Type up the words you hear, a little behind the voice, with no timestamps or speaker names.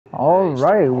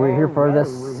Alright, we're here for the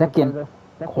second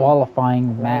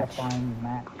qualifying match.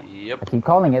 Yep. I keep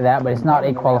calling it that, but it's not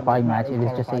a qualifying match. It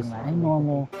is just a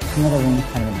normal middle-range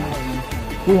kind of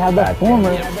match. We have the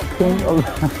former King of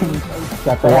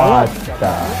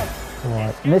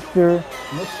Mr.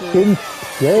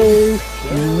 Shinsuke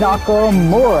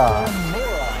Nakamura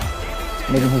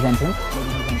making his entrance.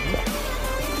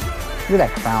 Look at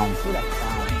that crown.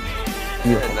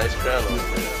 Beautiful. Yeah, nice crown over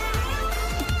there.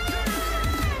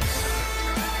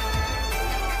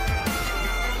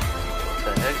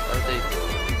 What the heck are they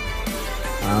doing?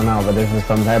 I don't know, but this is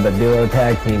some type of duo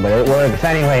tag team, but it works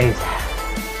anyways.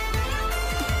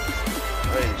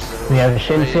 We have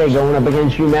Shinsuke going up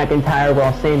against Drew McIntyre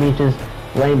while Sammy's just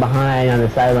laying behind on the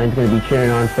sidelines, going to be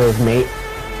cheering on for his mate.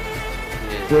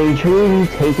 Wait, who are you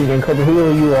taking, and Cobra, who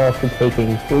are you also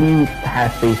taking? Who do you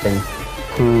have faith in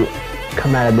to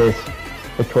come out of this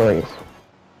victorious?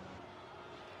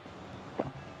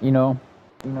 You know,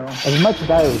 as much as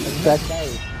I respect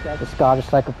the Scottish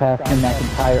psychopath Drew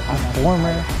McIntyre, a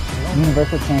former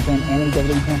Universal Champion and a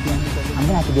WWE Champion, I'm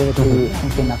gonna have to give it to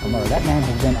Shinsuke Nakamura. That man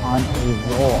has been on a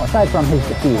roll, aside from his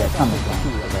defeat at SummerSlam.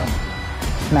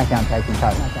 Smackdown Tag Team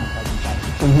title.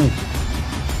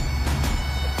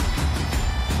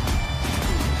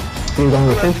 He's going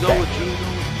with Shinsuke.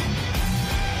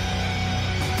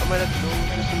 I might have to go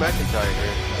with Mr. McIntyre here.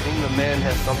 I think the man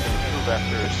has something to prove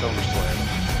after SummerSlam.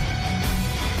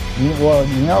 Well,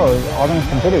 you know, all things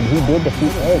considered, he did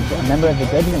defeat Edge, a member of the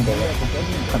Judgment Day at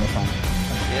SummerSlam.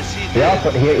 Yes, he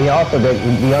did. He also did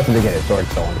get his sword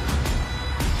stolen.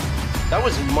 That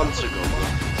was months ago, bro.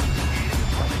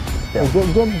 Yeah.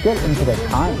 Get into the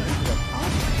time.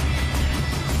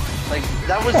 Like,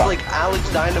 that was like Alex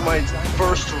Dynamite's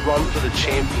first run for the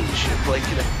championship. Like,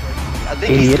 I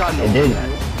think he's gotten over that.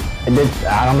 It did.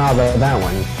 I don't know about that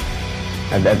one.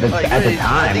 At the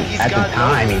time,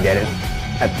 he did it.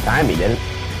 At the time, he did it.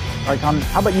 Alright, Tom,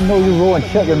 how about you know your role and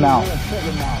shut your mouth?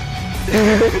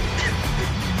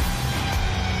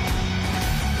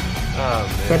 Oh,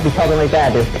 man. Can't be talking like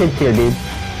that. There's kids here, dude.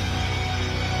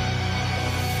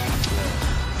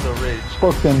 So rage.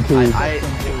 Fuck them kids.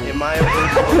 In my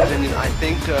personal opinion, I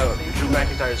think Drew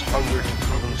McIntyre's hunger to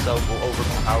prove himself will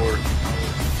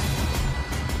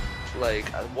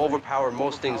overpower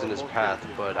most things in his path,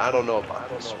 but I don't know about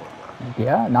this one.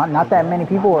 Yeah, not that many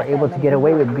people were able to get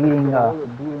away with beating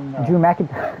Drew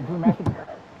McIntyre.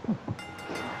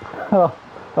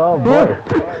 oh boy.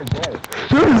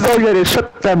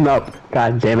 Shut them up.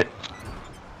 God damn it.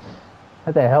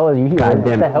 What the hell are you here? God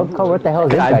damn it. What the hell is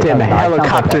this guy? God damn it.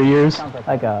 Helicopter ears.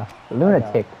 Like a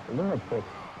lunatic.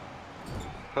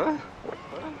 Huh?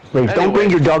 Please, don't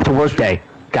bring your dog to work day.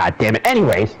 God damn it.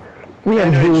 Anyways, we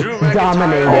have Drew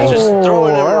dominating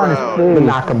the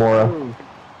Nakamura.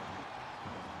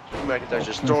 McIntyre's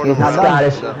just throwing him The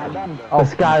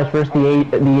Scottish versus the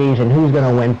Asian. Who's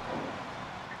gonna win?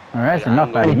 Alright, that's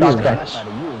enough out of you.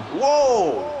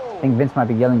 Whoa! I think Vince might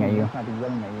be yelling at you.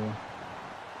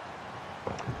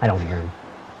 I don't hear him.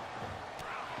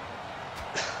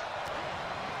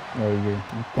 Yeah, you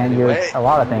can't hear a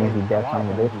lot of things. You deaf on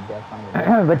this.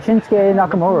 But Shinsuke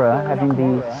Nakamura having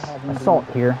the assault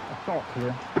here,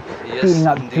 beating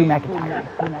up Drew McIntyre.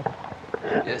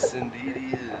 Yes, indeed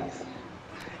he is.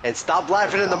 And stop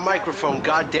laughing in the microphone,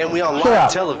 goddamn! We on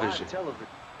live television.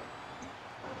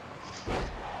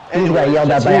 He got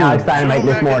yelled at by Alex Dynamite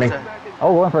this morning.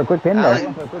 Oh, going for a quick pin there.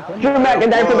 Drew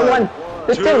McIntyre for the one.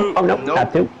 There's two. Oh no,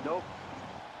 not two.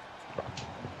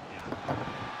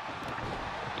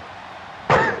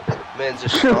 Man's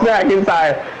just Drew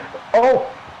McIntyre. Oh,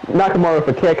 Nakamura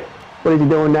for kick. What is he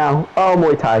doing now? Oh,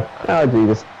 Muay Thai. Oh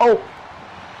Jesus. Oh,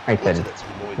 I said it.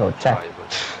 Oh, check.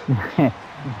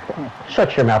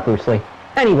 Shut your mouth, Bruce Lee.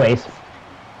 Anyways.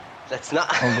 That's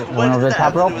not. One over the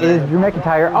top rope is Drew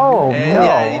McIntyre. Oh, no.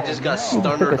 Yeah, he just got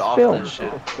stunned off that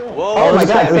shit. Whoa. Oh my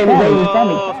god,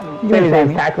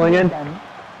 Sammy's tackling in.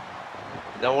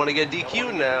 Don't want to get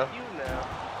DQ'd now.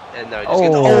 And now he just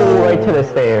gets right to the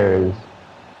stairs.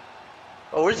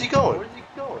 Oh, where's he going?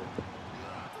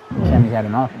 Sammy's had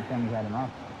him off.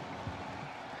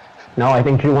 No, I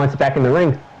think Drew wants it back in the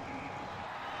ring.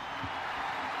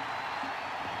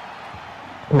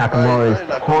 Nakamura is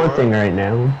taunting right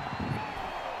now.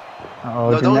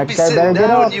 Oh, no, don't be sitting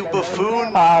down, you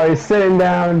buffoon! Oh, he's sitting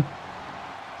down.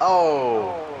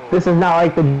 Oh. This is not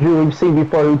like the Drew we've seen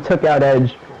before who took out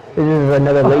Edge. This is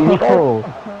another lazy hole.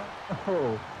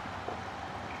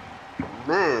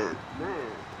 Man.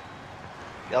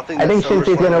 I think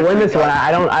Shinsuke's gonna win this one.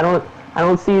 I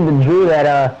don't see the Drew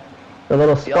that the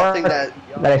little spark that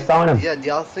I saw in him. Yeah, do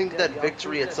y'all think that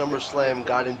victory at SummerSlam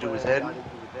got into his head?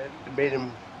 It made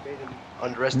him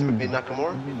underestimate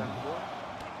Nakamura?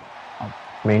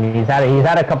 I mean, he's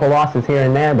had a couple losses here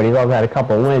and there, but he's also had a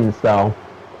couple wins. So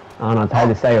I don't know. It's hard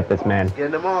to say with this man.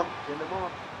 Getting him off.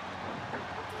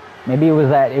 Maybe it was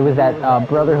that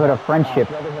Brotherhood of Friendship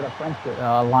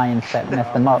alliance that messed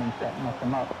him up.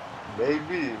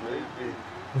 Maybe.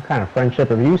 What kind of friendship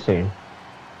have you seen?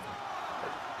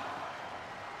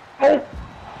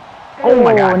 Oh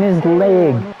my God! And his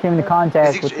leg came into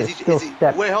contact with the steel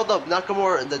step. Wait, hold up,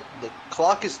 Nakamura. The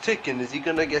clock is ticking. Is he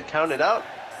gonna get counted out?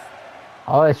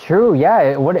 Oh, it's true.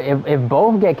 Yeah. If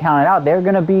both get counted out, they're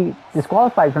gonna be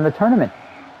disqualified from the tournament.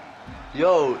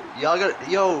 Y'all got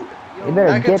They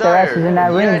better get their asses in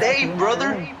that ring. Hey,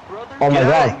 brother. Oh my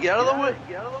God! Get out of the way.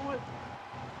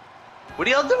 What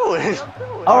are y'all doing?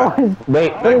 Oh,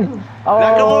 wait.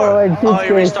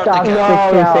 He restarted the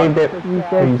count. No,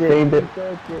 he saved it.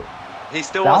 He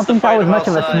still I don't wants to think that fight was him much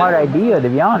of a outside. smart idea, to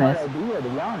be honest.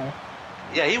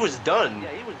 Yeah, he was done.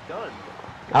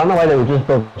 I don't know why they were just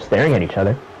both staring at each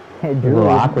other. Hey, Drew,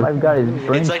 I've got his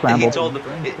brain It's like scrambled. he told him.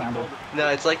 No,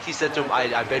 it's like he said to him,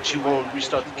 I bet you won't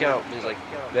restart the count. And he's like,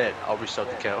 bet, I'll restart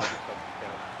the count.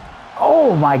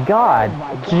 Oh my God!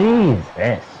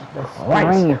 Jesus. The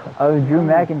strength of Drew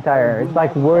McIntyre. It's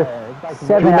like worth Drew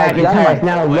 7 Alex McIntyre is Dynamite.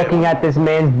 now looking at this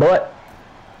man's butt.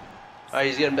 Alright,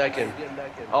 he's getting back in.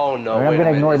 Oh no, I'm wait gonna a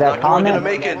minute. ignore Is that Nakamura comment.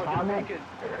 gonna make it?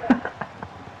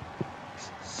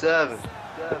 7.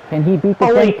 Can he beat the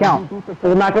 10 count?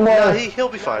 Well, Nakamura. Yeah, he'll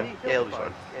be fine. Yeah, he'll be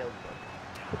fine.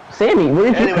 Sammy,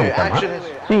 where did you Anyway, come from? action.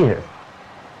 Huh? Jesus.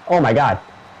 Oh my God.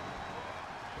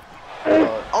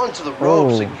 Onto the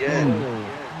ropes again.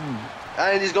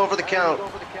 And he's going for the count.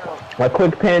 A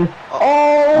quick pin.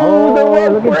 Oh, the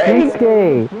look rope at break.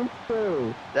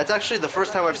 Shinsuke. That's actually the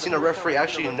first time I've seen a referee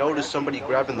actually notice somebody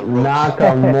grabbing the ropes.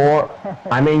 Nakamura.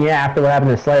 I mean, yeah, after what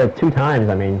happened to Slayer 2 times,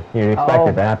 I mean, you'd expect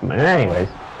it to happen. But anyways.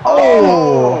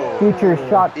 Oh! Future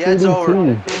shot Yeah, it's over.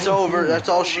 DDT. It's over. That's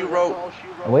all she wrote.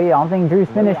 Wait, I don't think Drew's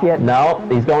finished yet. No,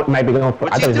 might be going for.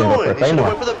 What's I thought he he was going doing? for He should have Claymore.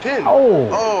 went for the pin. Oh!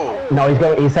 Oh! No,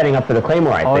 he's setting up for the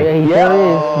Claymore, I think. Oh yeah, he Yeah.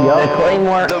 sure is. The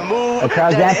Claymore. The move The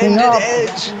crowd's that acting ended up.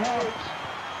 Edge.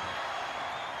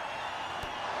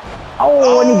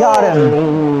 Oh, and he got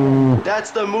him.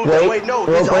 That's the move. Wait, no,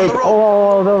 he's rope on the break. rope.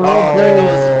 Oh, the rope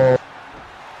break.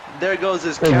 There goes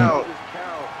his count.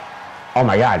 Oh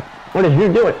my God. What is you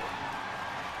doing?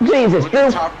 Jesus, Drew.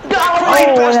 Oh,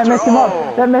 Oh, that messed him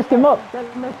up. That messed him up.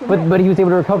 But he was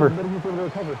able to recover.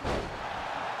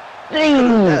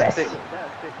 Jesus.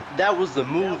 That was the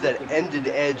move that ended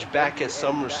Edge back at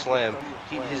SummerSlam.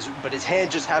 But his hand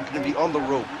just happened to be on the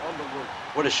rope.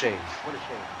 What a shame.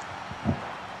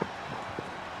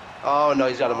 Oh no,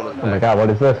 he's got him on his back. Oh my God, what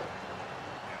is this?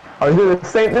 Oh, he's doing the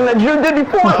same thing that Drew did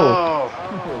before.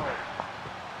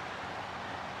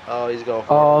 Oh, he's going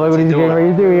for Oh, look what he's getting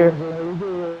ready to do here.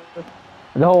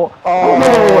 The whole.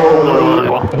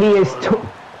 Oh, he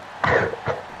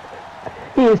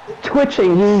is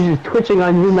twitching. He's just twitching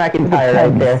on Drew McIntyre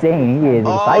right there. Insane. He is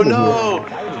Oh excited no!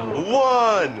 here.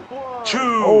 1, 2,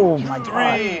 Oh, my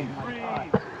 3.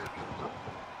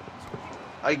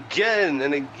 Again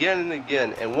and again and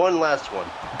again. And one last one.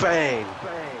 Bang!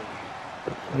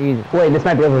 Jesus. Wait, this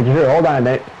might be over. Drew, hold on a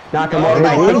minute. Nakamura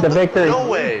might take the victory. No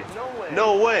way!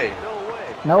 No way!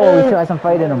 No, he still has some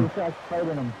fight in him.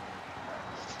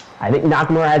 I think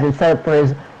Nakamura hasn't set up for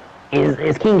his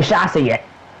Kinshasa yet.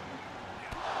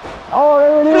 Oh,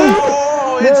 there it is.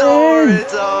 Oh, There it's it over! is.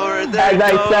 It's over! There As it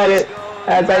I goes. said it.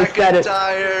 As I said it.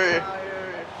 McIntyre.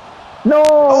 No.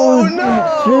 Oh,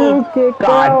 no. Drew kicked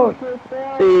out.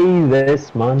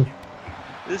 Jesus, man.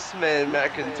 This man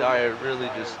McIntyre really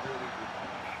just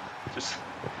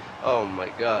oh my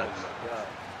God.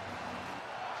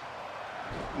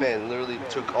 Man literally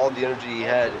took all the energy he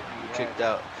had and kicked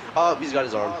out. Oh, he's got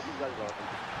his arm.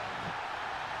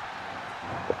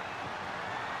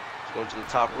 He's going to the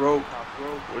top rope.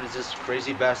 What is this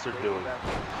crazy bastard doing?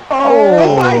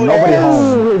 Oh, my nobody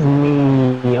home. It was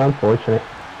me. Unfortunate.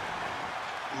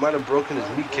 Might have broken his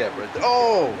kneecap right there.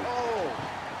 Oh!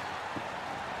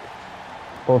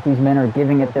 Both these men are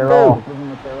giving it their all.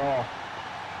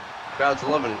 Crowd's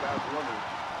loving it.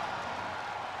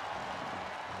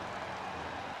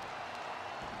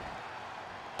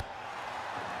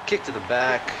 Kick to the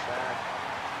back.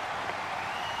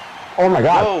 Oh my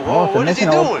God. Whoa, whoa, what is he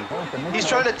submission doing? He's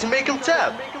trying to make him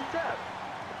tap.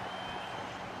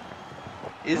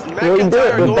 Is Really McIntyre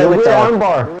good. going The with weird that?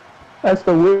 armbar. That's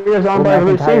the weirdest armbar I've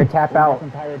ever McIntyre seen. tap out.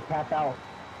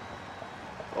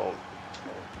 Oh.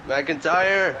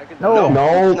 McIntyre? No.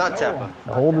 No. It's not tap out.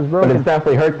 The hold is But it's broken.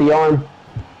 definitely hurt the arm.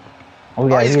 Oh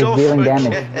yeah, he's he is going dealing for it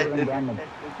damage. again.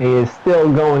 He is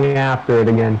still going after it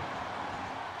again.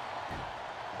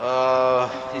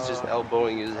 He's just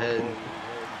elbowing his head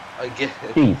again.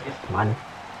 Jeez, man.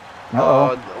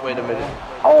 Uh-oh. Wait a minute.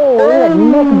 Oh, look at that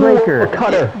neck breaker.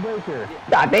 Cutter.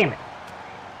 God damn it.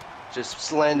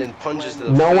 Just landing punches to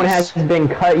the No face. one has been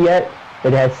cut yet.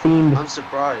 It has seemed. I'm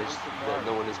surprised that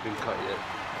no one has been cut yet.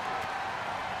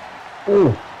 Ooh.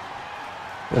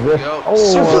 Is this? Go.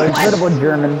 Oh, incredible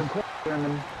German.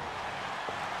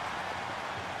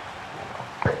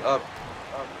 Up.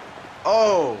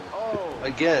 Oh.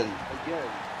 Again.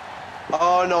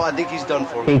 Oh no, I think he's done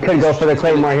for me. He could go for the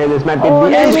Claymore here. This might be Oh,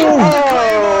 the end.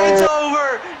 no. It's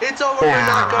over! It's over for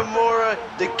Nakamura.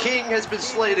 The king has been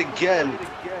slayed again.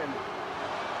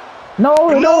 No,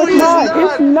 it's not.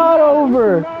 It's not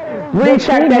over.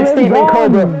 Retract that statement,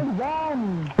 Cobra.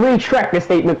 Retract the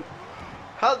statement.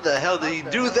 How the hell did he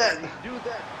do that?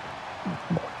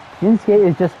 Shinsuke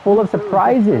is just full of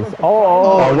surprises.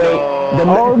 Oh, wait. The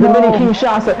mini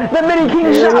Kinshasa. The mini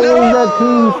Kinshasa. The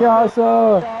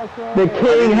Kinshasa. The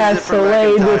king has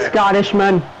slayed the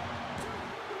Scottishman.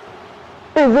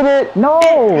 Isn't it? No.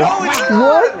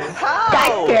 What? How?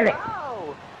 God damn it.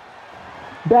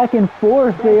 Back and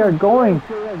forth, they are going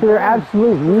to their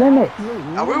absolute limits.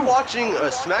 Are we watching a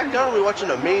Smackdown or are we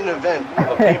watching a main event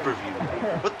of pay-per-view?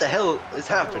 What the hell is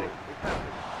happening?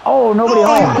 Oh, nobody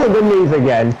home. To the knees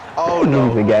again. Oh no.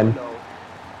 Knees again.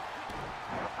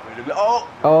 Wait a minute. Oh.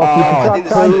 Oh, I think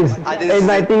this is It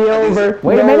might be over.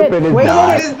 Wait a minute. Nope, it is Wait a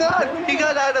not. It is not. He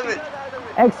got out of it.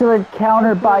 excellent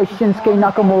counter by Shinsuke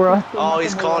Nakamura. Oh,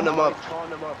 he's calling him up.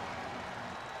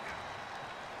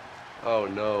 Oh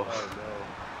no.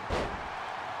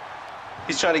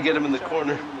 He's trying to get him in the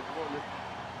corner. Is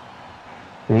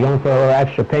he going for a little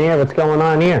extra pin here? What's going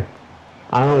on here?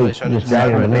 I don't know. He's just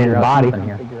dragging the man's body.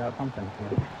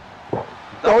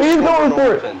 Oh, he's going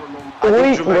for it. I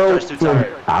think Drew McIntyre's too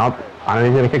tired. I don't think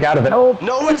he's going to kick out of it. Nope.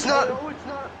 No, it's not.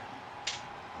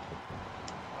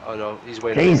 Oh no, he's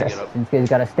waiting Jesus. to get up. Shinsuke's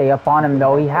got to stay up on him,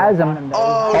 though. He has him.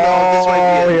 Oh no, this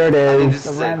might be it. Here it I think is. this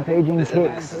The is rampaging it.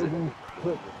 kicks.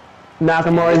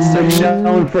 Nakamura is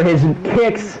known for his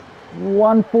kicks.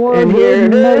 1 for And here it is.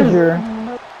 measure.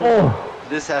 Oh,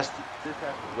 This has to.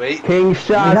 Wait. King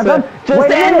Shasa. Wait Just a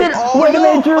minute. ended. Oh, Wait a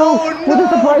minute, Drew. Oh, With a no.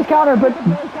 surprise counter, but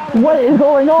what is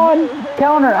going on?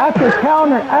 Counter after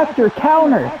counter after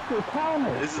counter.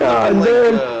 This is looking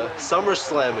dude. like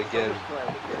SummerSlam again.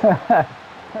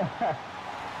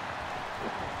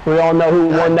 We all know who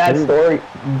won that story.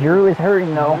 Drew is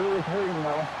hurting, though.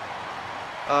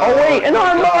 Oh wait, an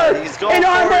armbar! He's going An for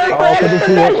armbar it. for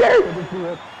extra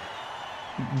measure!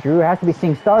 Drew has to be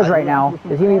seeing stars right now.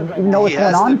 Does he even know what's He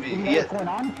going has to on? be.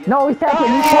 No, he's tapping.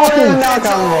 He's tapping.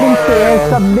 Shinsuke has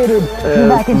submitted to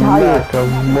McIntyre.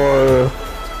 Nakamura.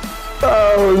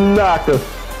 Oh, Naka.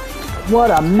 What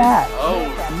a match. Oh,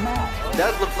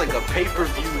 that looked like a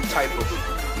pay-per-view type of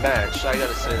match. I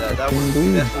gotta say that. That was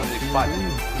Indeed. definitely fun.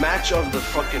 Match of the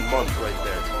fucking month right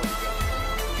there.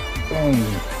 Dang.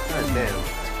 God damn.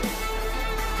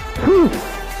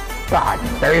 God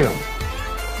damn.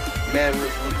 Man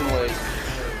was looking like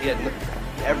he had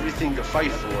everything to fight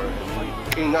for.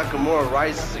 And King Nakamura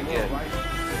rises again.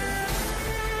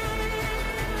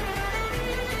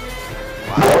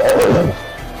 Wow.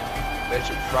 That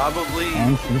should probably.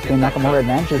 And Shinsuke Nakamura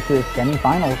advances to the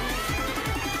semifinals.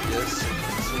 Yes.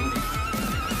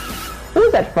 What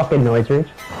was that fucking noise, Rich?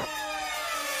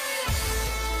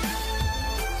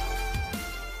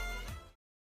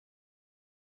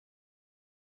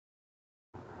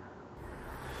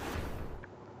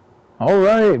 All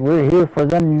right, we're here for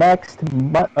the next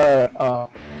King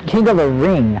of the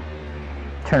Ring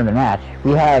tournament match.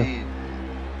 We have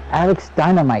Alex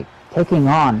Dynamite taking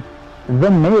on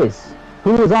The Miz,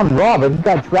 who was on Raw, but he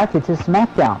got drafted to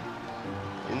SmackDown.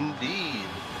 Indeed.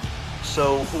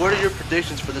 So, what are your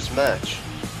predictions for this match?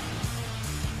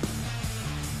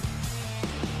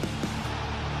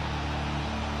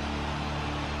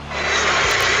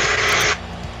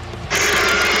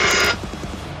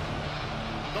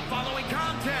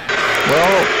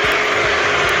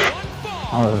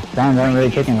 Well, the fans aren't really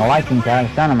taking a liking to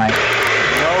Alex Dynamite.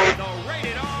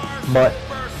 But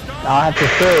I'll have to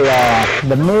say,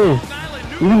 The Miz,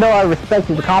 even though I respect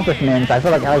his accomplishments, I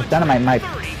feel like Alex Dynamite might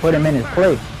put him in his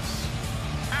place.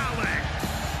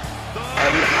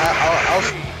 I'll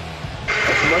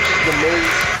as much as The Miz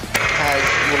has,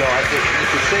 you know, I think you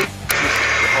could say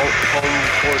home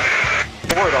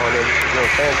court on him. You know,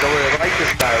 fans don't really like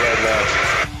this guy right now.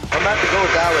 I'm about to go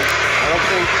with Alex. I don't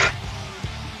think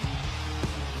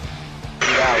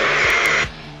Alex,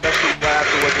 especially right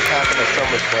after what just happened at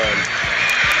SummerSlam.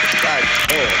 God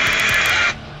damn.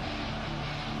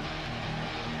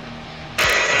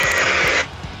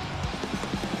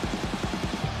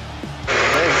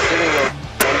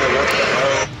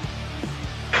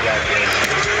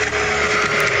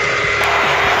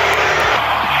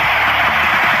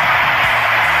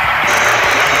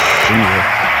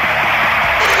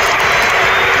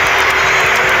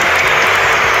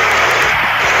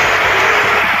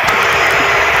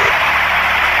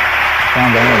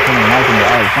 putting Mark into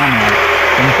Alex Dynamite.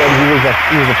 And he said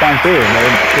he was a fan too, but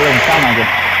it didn't sound like it.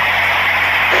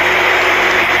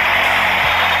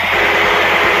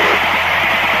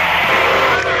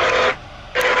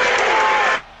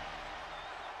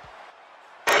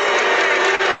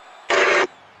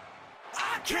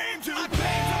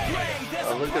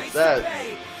 Oh, look at that.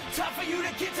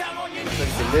 Looks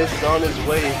like the Miz is on his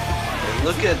way. And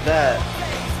look at that.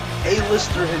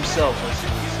 A-lister himself, as you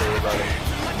would say about it.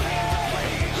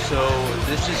 So,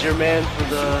 this is your man for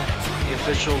the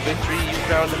official victory you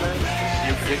crowned him as? This is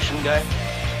your prediction guy?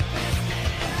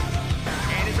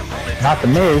 Not the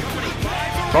Miz.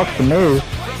 Fuck the Miz.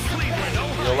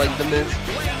 You don't like the Miz?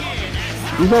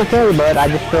 He's okay, but I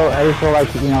just feel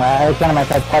like, you know, Alex Dynamite's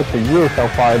had quite the year so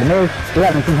far. The Miz, we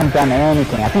haven't seen him done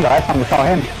anything. I think the last time we saw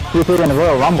him, he was in the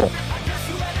Royal Rumble.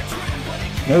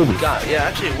 Maybe. God, yeah,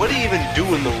 actually, what did he even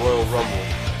do in the Royal Rumble?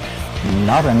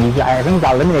 Nothing. I think he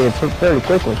got eliminated fairly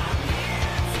quickly.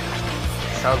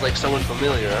 Sounds like someone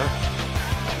familiar,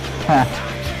 huh?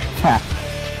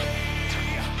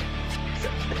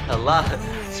 A lot.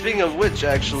 Speaking of which,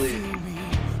 actually,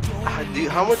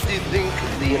 how much do you think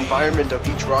the environment of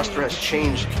each roster has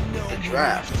changed in the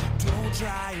draft?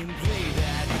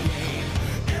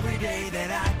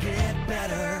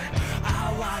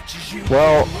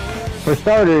 Well, for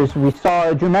starters, we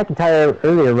saw Drew McIntyre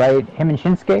earlier, right? Him and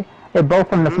Shinsuke. They're both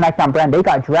from the Smackdown brand. They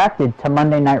got drafted to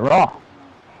Monday Night Raw.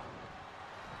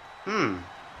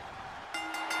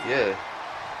 Yeah.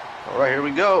 Alright, here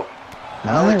we go.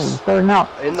 Alex starting out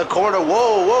in the corner.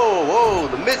 Whoa, whoa, whoa.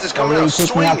 The Miz is coming out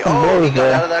swinging. Oh, he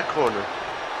got out of that corner.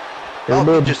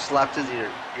 Oh, he just slapped his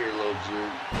earlobes,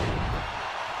 dude.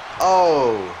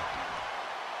 Oh.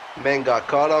 Man got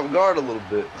caught off guard a little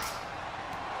bit.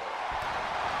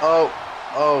 Oh,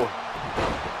 oh.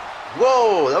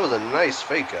 Whoa, that was a nice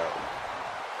fake out.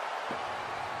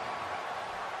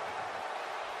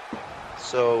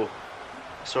 So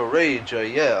Rage,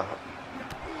 yeah.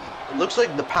 It looks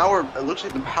like the power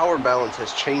balance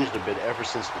has changed a bit ever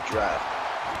since the draft.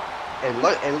 And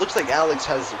it looks like Alex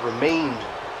has remained.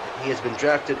 He has been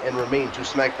drafted and remained to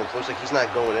SmackDown. So it looks like he's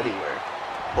not going anywhere.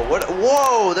 But what?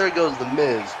 Whoa! There goes the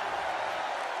Miz.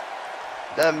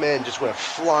 That man just went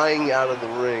flying out of the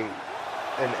ring,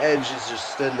 and Edge is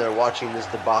just sitting there watching this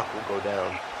debacle go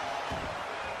down.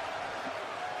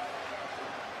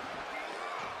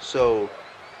 So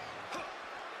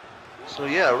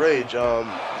yeah, Rage. On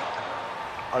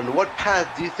what path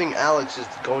do you think Alex is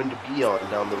going to be on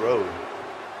down the road?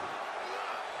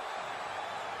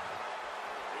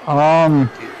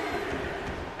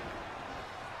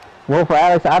 Well, for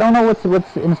Alex, I don't know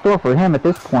what's in store for him at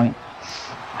this point.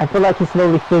 I feel like he's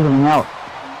slowly fizzling out.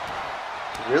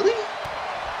 Really?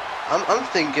 I'm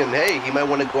thinking, hey, he might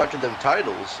want to go after them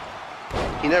titles.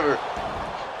 He never.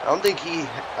 I don't think he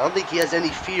has any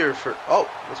fear for. Oh,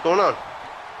 what's going on?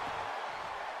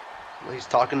 Well, he's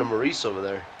talking to Maurice over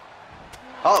there.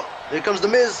 Oh, here comes the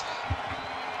Miz.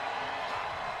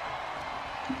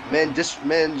 Man just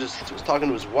was talking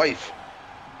to his wife.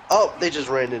 Oh, they just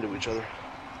ran into each other.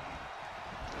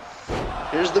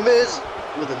 Here's the Miz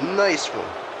with a nice one.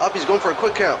 Up, he's going for a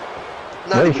quick count.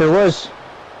 Not he sure was.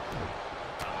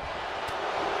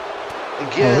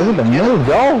 Again, look at the Miz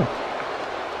go.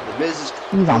 The Miz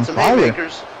is on some fire.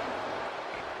 haymakers.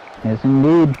 Yes,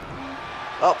 indeed.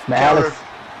 Oh, Alex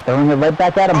throwing it right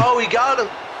back at him. Oh, he got him.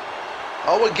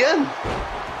 Oh, again.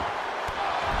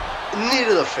 Knee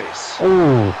to the face.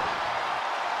 Ooh.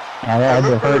 Yeah, that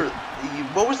hurt.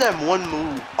 What was that one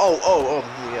move? Oh,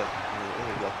 yeah.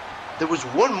 There we go. There was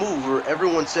one move where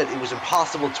everyone said it was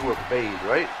impossible to evade,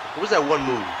 right? What was that one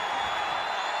move?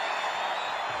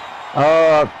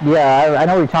 Yeah, I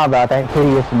know what you're talking about. That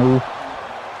hideous move.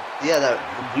 Yeah, that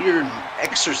weird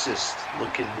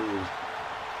exorcist-looking move.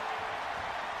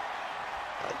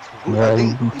 Yeah, I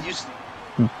think he used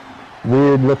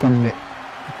weird-looking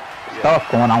stuff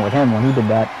going on with him when he did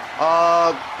that.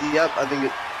 Yep, I think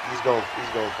he's going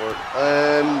for it.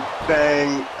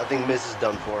 Bang! I think Miz is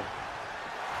done for.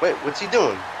 Wait, what's he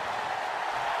doing?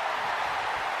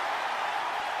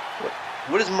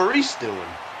 What is Maurice doing?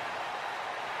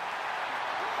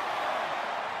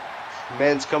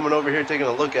 Man's coming over here taking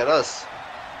a look at us.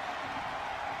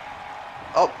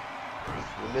 Oh,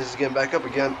 the Miz is getting back up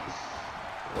again.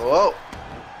 Whoa.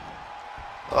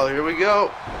 Oh, here we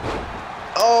go.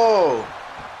 Oh.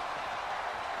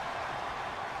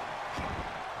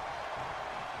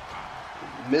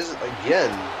 Miz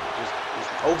again. Just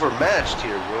overmatched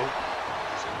here, bro.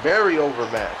 He's very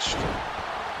overmatched.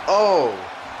 Oh.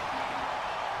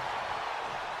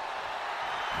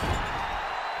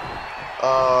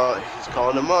 He's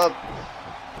calling him up.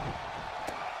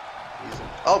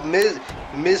 Oh,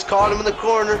 Miz caught him in the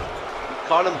corner.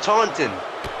 Caught him taunting.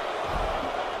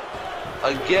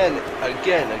 Again.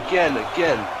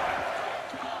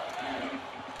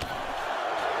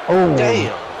 Oh.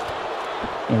 Damn.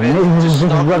 And Miz is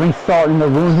just rubbing salt in the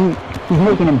wound. He's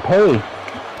making him pay.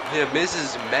 Yeah, Miz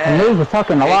is mad. And Miz was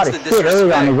talking a lot of shit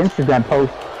earlier on his Instagram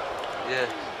post. Yeah.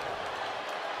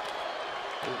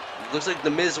 Looks like the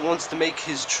Miz wants to make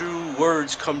his true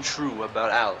words come true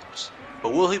about Alex.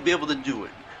 But will he be able to do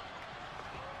it?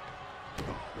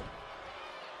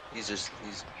 He's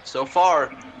so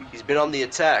far, he's been on the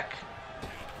attack.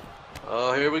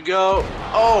 Oh, here we go.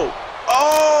 Oh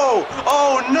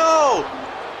no!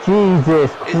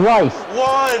 Jesus Christ.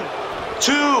 1,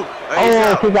 2.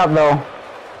 Oh, kick out though.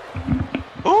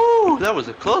 Ooh, that was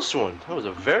a close one. That was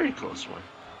a very close one.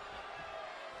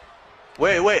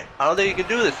 Wait. I don't think you can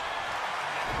do this.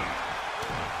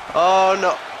 Oh,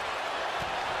 no.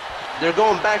 They're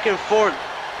going back and forth.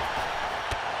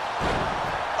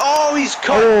 Oh, he's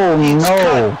cut. Oh, he's no.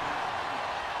 cut.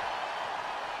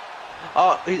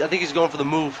 Oh, I think he's going for the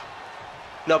move.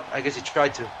 Nope, I guess he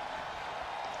tried to.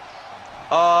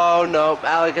 Oh, no.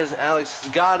 Alex has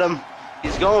got him.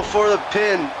 He's going for the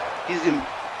pin. He's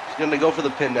going to go for the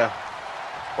pin now.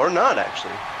 Or not,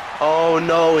 actually. Oh,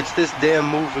 no. It's this damn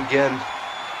move again.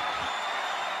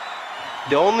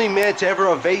 The only man to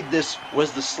ever evade this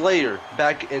was the Slayer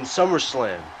back in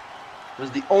SummerSlam.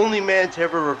 Was the only man to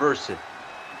ever reverse it.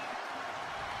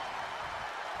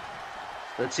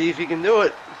 Let's see if he can do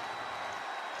it.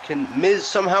 Can Miz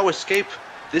somehow escape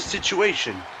this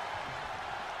situation?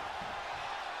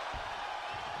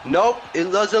 Nope,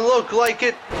 it doesn't look like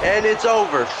it, and it's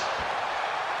over.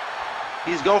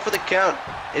 He's going for the count.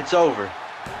 It's over.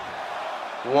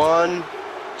 1,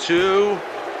 2,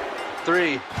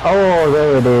 3. Oh,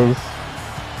 there it is.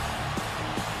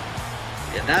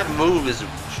 Yeah, that move is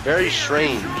very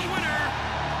strange.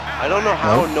 I don't know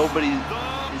how nobody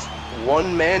is.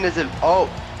 One man is. Oh,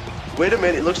 wait a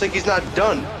minute. It looks like he's not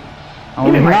done. Oh,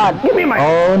 give me Mike. Give me Mike.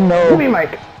 Oh no. Give me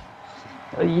Mike.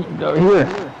 Here.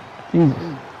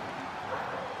 Jesus.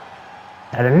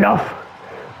 Had enough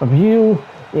of you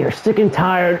and your sick and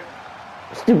tired,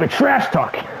 stupid trash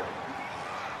talk.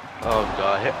 Oh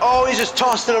God. Oh, he's just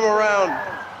tossing him around.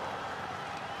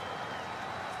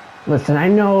 Listen, I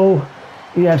know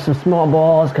you have some small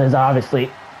balls because obviously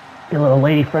your little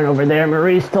lady friend over there,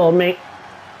 Maurice, told me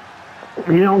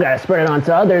you don't gotta spread it on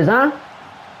to others, huh?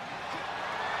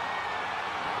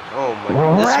 Oh my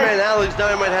God. This man, Alex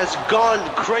Dynamite, has gone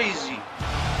crazy.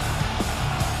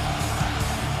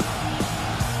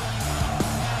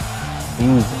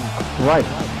 Right.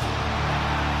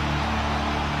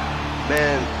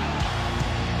 Man.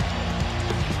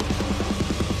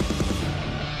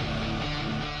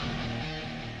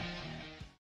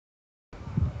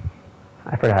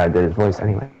 I forgot how to do his voice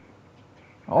anyway.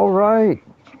 Alright.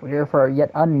 We're here for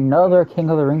yet another King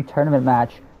of the Ring tournament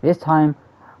match. This time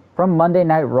from Monday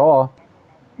Night Raw.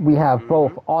 We have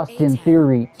both Austin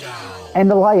Theory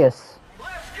and Elias.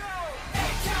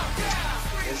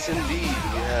 Yes, indeed.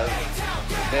 We have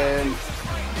a man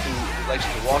who likes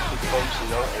to walk with folks,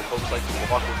 and folks like to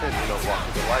walk with him, walk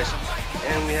with Elias.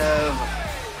 And we have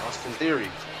Austin Theory.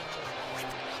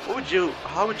 How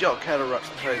would y'all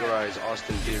categorize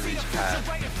Austin Theory's path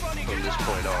from this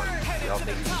point on? Y'all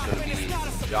think he's just going to be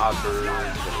a jobber,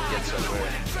 going to get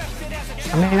somewhere?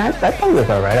 I mean, I thought he was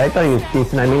alright. I thought he was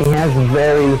decent. I mean, he has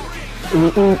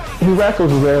he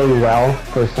wrestles really well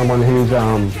for someone who's,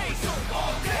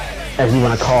 as you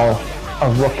want to call, a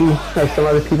rookie, as some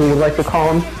other people would like to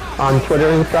call him on Twitter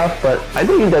and stuff. But I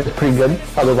think he does pretty good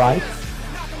otherwise.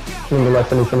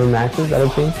 Nonetheless, in some of the matches that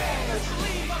I've seen.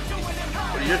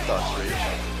 What are your thoughts, Rich?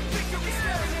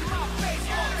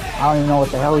 I don't even know what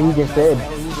the hell he just did.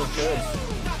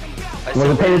 I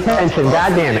wasn't paying attention,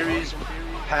 goddamn it. Theory's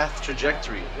path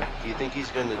trajectory. Do you think he's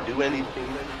going to do anything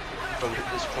from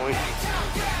this point?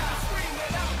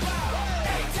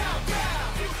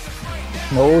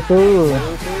 No, sir.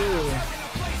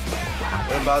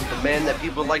 What about the man that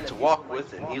people like to walk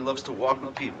with, and he loves to walk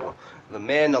with people? The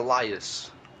man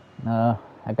Elias. That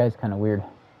guy's kind of weird.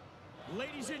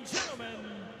 Ladies and gentlemen.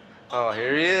 Oh,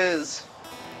 here he is.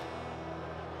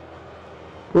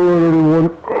 Hello everyone.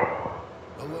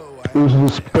 This is a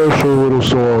special little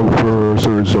song for a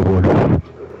certain someone.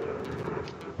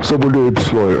 Someone named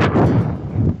Slayer.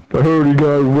 I heard he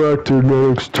got wrecked in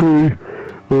NXT,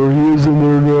 or he is in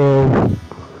there now.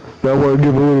 Now I want to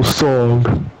give a little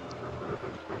song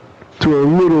to our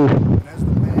little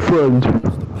friend,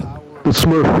 the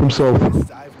Smurf himself,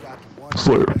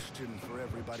 Slayer.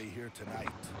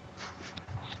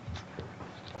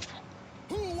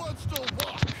 Who wants to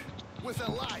walk with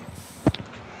Elias.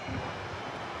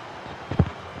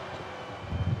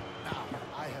 Now,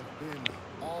 I have been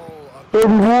all of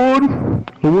Everyone,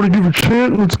 I want to give a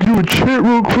chant. Let's give a chant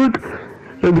real quick.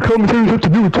 And the commentators have to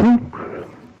do it too.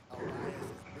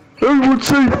 Everyone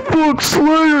say, fuck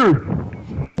Slayer!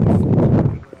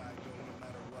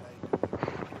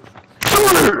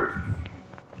 Slayer!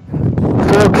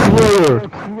 Fuck Slayer!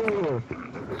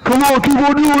 Come on, keep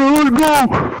on doing it, let it go!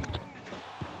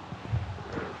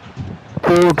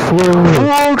 Fuck Slayer!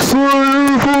 Fuck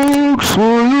Slayer! Fuck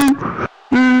Slayer!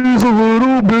 He's a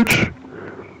little bitch.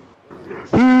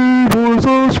 He was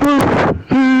a Smurf.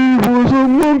 He was a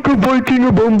monk, a Viking,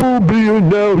 a bumblebee, and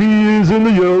now he is in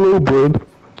the yellow bread.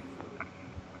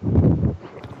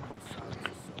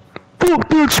 Fuck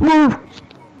that Smurf!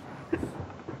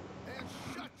 and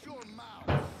shut your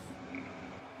mouth.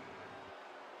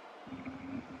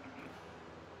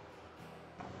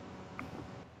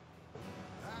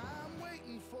 I'm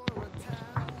waiting for a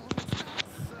town.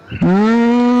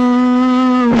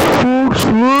 Yeah, fuck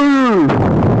Slayer!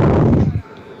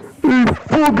 He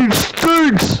fucking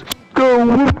stinks! Got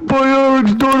whipped by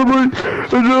Alex Dynamite,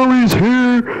 and now he's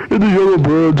here in the yellow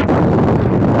bread.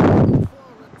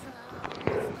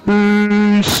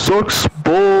 He sucks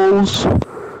balls.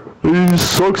 He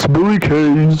sucks Billy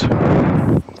K's.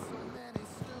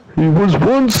 He was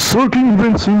once sucking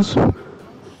Vince's,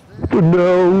 but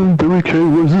now Billy Kay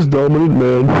was his dominant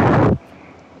man.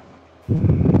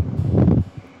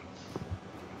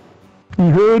 He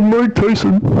had Mike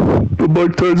Tyson, but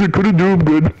Mike Tyson couldn't do him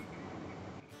good.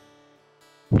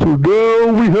 So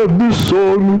now we have this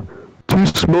song to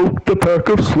smoke the pack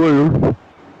of Slayer.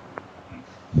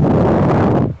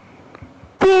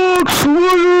 Fuck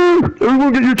Slayer!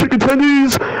 Everyone get your chicken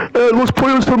tendies and Los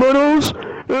Pollos Hermanos,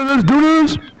 and let's do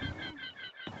this!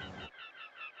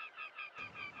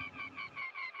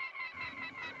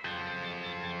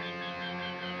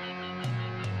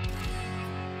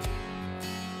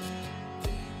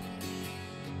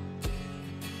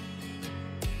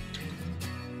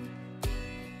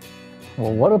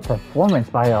 Well, what a performance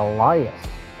by Elias.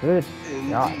 Good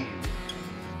job. Indeed.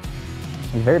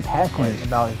 He's very passionate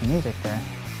about his music there.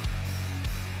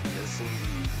 Yes,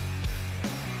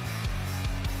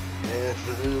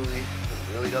 indeed.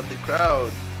 And really got the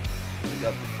crowd.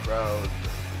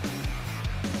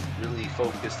 Really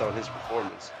focused on his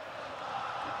performance.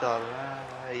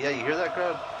 Alright. Yeah, you hear that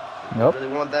crowd? Nope. Really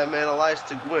want that man Elias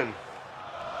to win.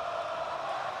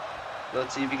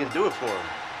 Let's see if he can do it for him.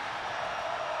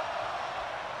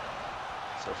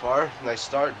 So far, nice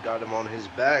start. Got him on his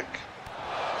back.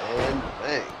 And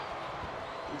bang.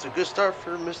 It's a good start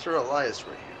for Mr. Elias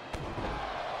right here.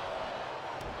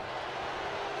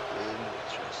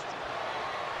 Interesting.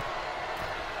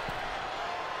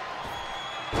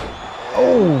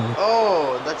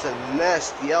 Oh, that's a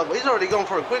nasty elbow. He's already going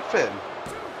for a quick pin.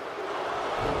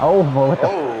 Oh, well, what the?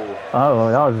 Oh. Oh,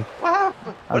 that was. What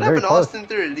happened? What very happened to close. Austin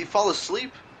Theory? Did he fall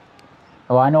asleep?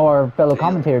 Oh, I know our fellow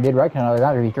commentator did recognize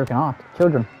that, or he's jerking off.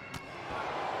 Children.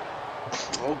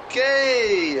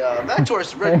 Okay, back to our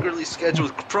regularly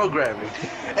scheduled programming.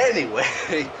 Anyway.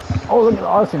 Oh, look at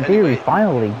Austin Theory,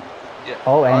 finally. Yeah.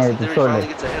 Oh, and Austin it's Theory sort finally of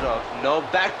gets a hit off. No,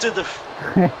 back to the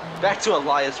back to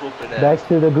Elias whooping ass. back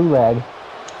to the gulag.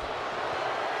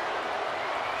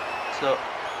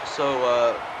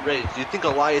 So, Ray, do you think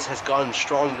Elias has gotten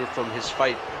stronger from his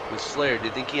fight with Slayer? Do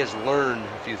you think he has learned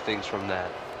a few things from that?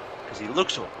 Because he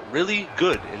looks really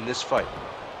good in this fight.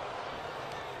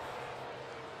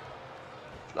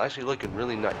 It's actually looking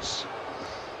really nice.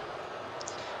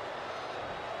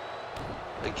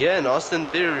 Again, Austin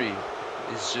Theory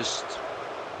is just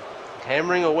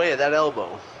hammering away at that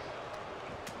elbow.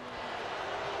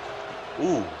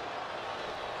 Ooh.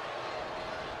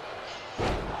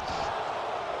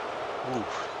 Ooh.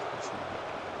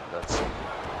 That's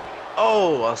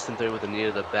oh, Austin Theory with a knee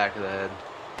to the back of the head.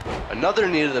 Another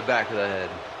knee to the back of the head.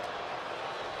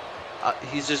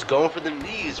 He's just going for the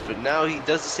knees, but now he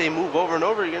does the same move over and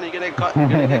over. You're gonna get caught. You're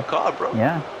gonna get caught, bro.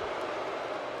 Yeah.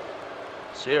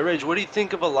 So yeah, Rage, what do you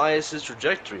think of Elias's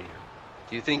trajectory?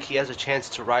 Do you think he has a chance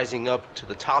to rising up to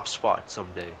the top spot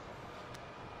someday?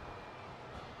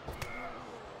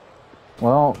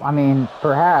 Well, I mean,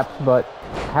 perhaps, but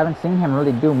I haven't seen him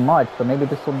really do much, so maybe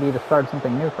this will be the start of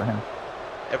something new for him.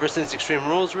 Ever since Extreme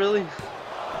Rules, really?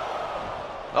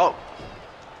 Oh.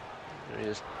 There he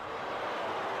is.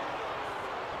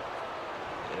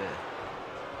 Yeah.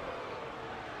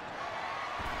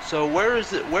 So where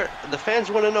is it? Where the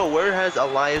fans want to know, where has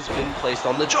Elias been placed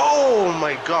on the? Oh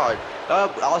my God!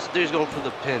 Austin Theory's going for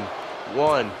the pin.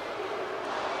 One.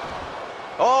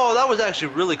 Oh, that was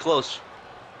actually really close.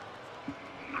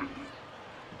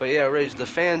 But yeah, Rage, the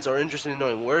fans are interested in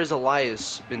knowing where has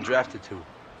Elias been drafted to?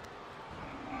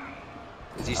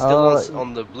 Is he still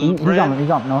on the blue brand? He's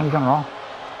on Raw.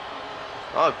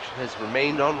 Oh, has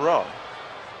remained on Raw.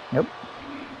 Yep.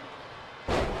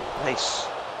 Nice.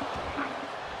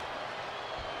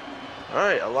 All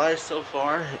right, Elias so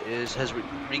far has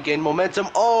regained momentum.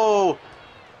 Oh,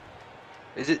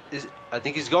 is it? I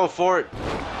think he's going for it.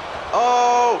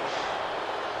 Oh,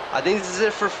 I think this is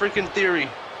it for freaking Theory.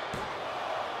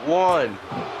 1,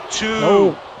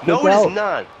 2. No, it is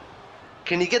not.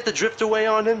 Can he get the drift away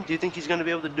on him? Do you think he's going to be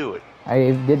able to do it?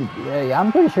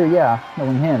 I'm pretty sure, yeah,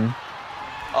 knowing him.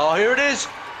 Oh, here it is.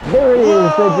 There it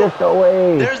is, the drift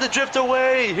away. There's the drift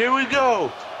away. Here we go.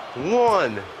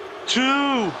 1, 2.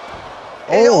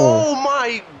 Oh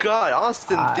my God,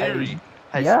 Austin Theory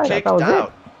has kicked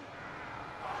out.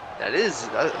 That is,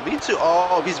 me too.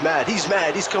 Oh, he's mad. He's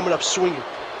mad. He's coming up swinging.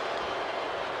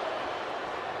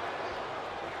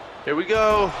 Here we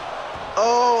go.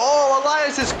 Oh,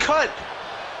 Elias is cut.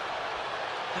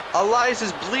 Elias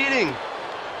is bleeding.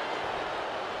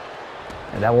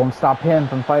 And that won't stop him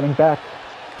from fighting back.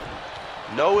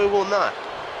 No, it will not.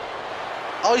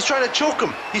 Oh, he's trying to choke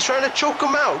him. He's trying to choke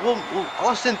him out. Will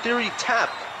Austin Theory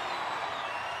tap?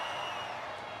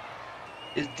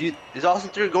 Is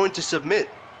Austin Theory going to submit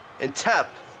and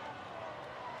tap?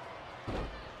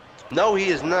 No, he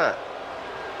is not.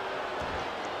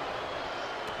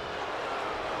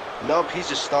 Nope, he's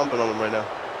just stomping on him right now.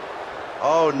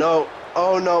 Oh no.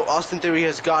 Oh no, Austin Theory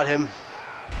has got him.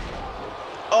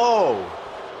 Oh.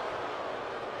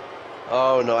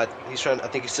 Oh no, I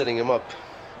think he's setting him up.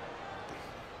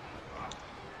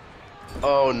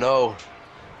 Oh no.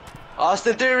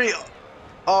 Austin Theory.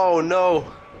 Oh no.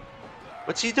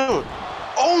 What's he doing?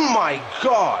 Oh my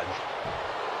God.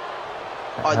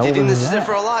 Do you think this is it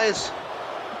for Elias?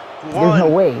 1, There's no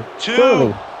way. 2.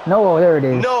 Surely. No, there it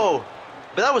is. No.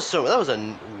 But that was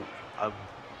a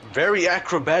very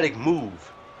acrobatic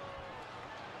move.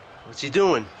 What's he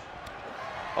doing?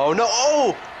 Oh no!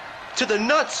 Oh, to the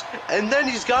nuts, and then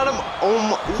he's got him. Oh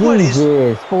my! What is?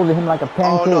 Jesus, folded him like a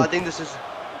pancake. Oh no! I think this is.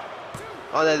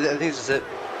 Oh, I think this is it.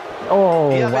 Oh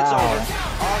yeah, wow! It's over.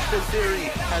 Austin Theory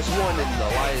has won in the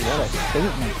Elias. What a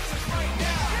statement!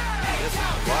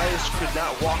 Elias could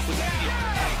not walk with the field.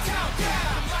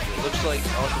 It looks like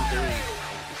Austin Theory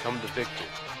become the victor.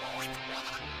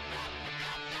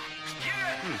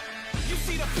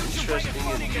 Interesting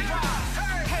indeed.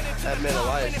 That man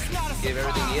Elias gave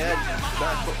everything he had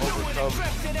not to overcome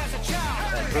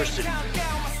adversity.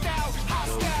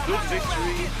 So good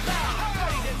victory.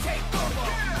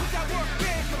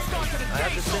 I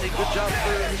have to say, good job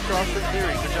for Mr. Austin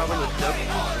Theory. Good job on the W.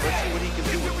 Let's see what he can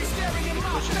do with this. He can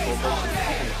push his momentum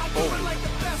forward with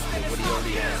what he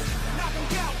already has.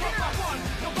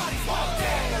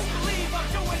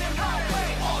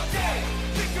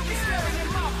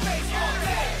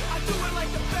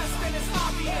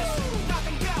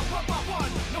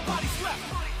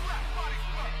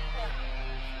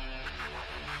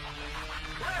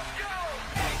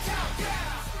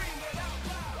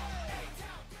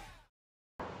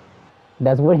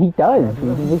 That's what he does. He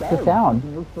makes the sound.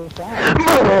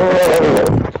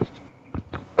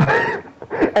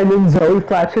 And then Zoe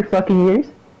flaps her fucking ears?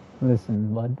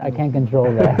 Listen, bud, I can't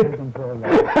control that. Oh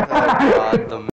God, the